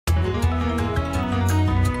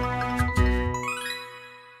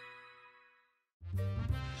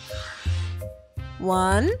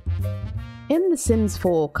1. In The Sims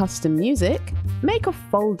 4 custom music, make a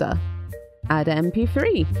folder. Add an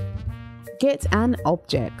MP3. Get an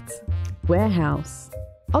object. Warehouse.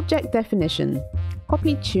 Object definition.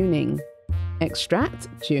 Copy tuning. Extract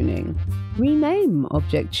tuning. Rename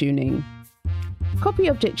object tuning. Copy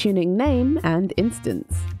object tuning name and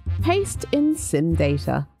instance. Paste in sim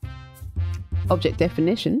data. Object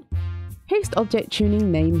definition. Paste object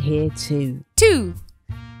tuning name here too. 2.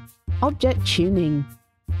 Object tuning.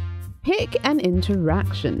 Pick an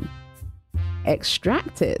interaction.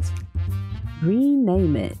 Extract it.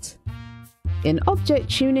 Rename it. In object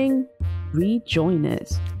tuning, rejoin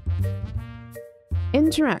it.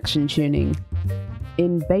 Interaction tuning.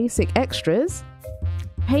 In basic extras,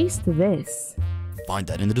 paste this. Find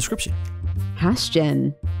that in the description.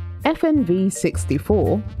 Hashgen.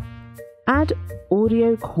 FNV64. Add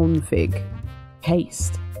audio config.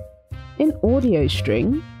 Paste. In audio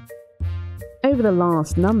string, over the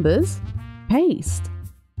last numbers, paste.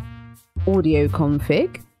 Audio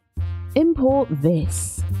config. Import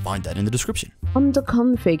this. Find that in the description. Under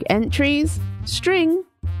config entries, string,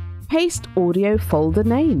 paste audio folder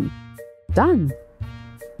name. Done.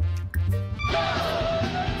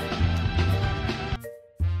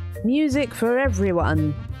 Music for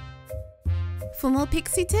everyone. For more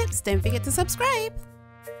Pixie tips, don't forget to subscribe.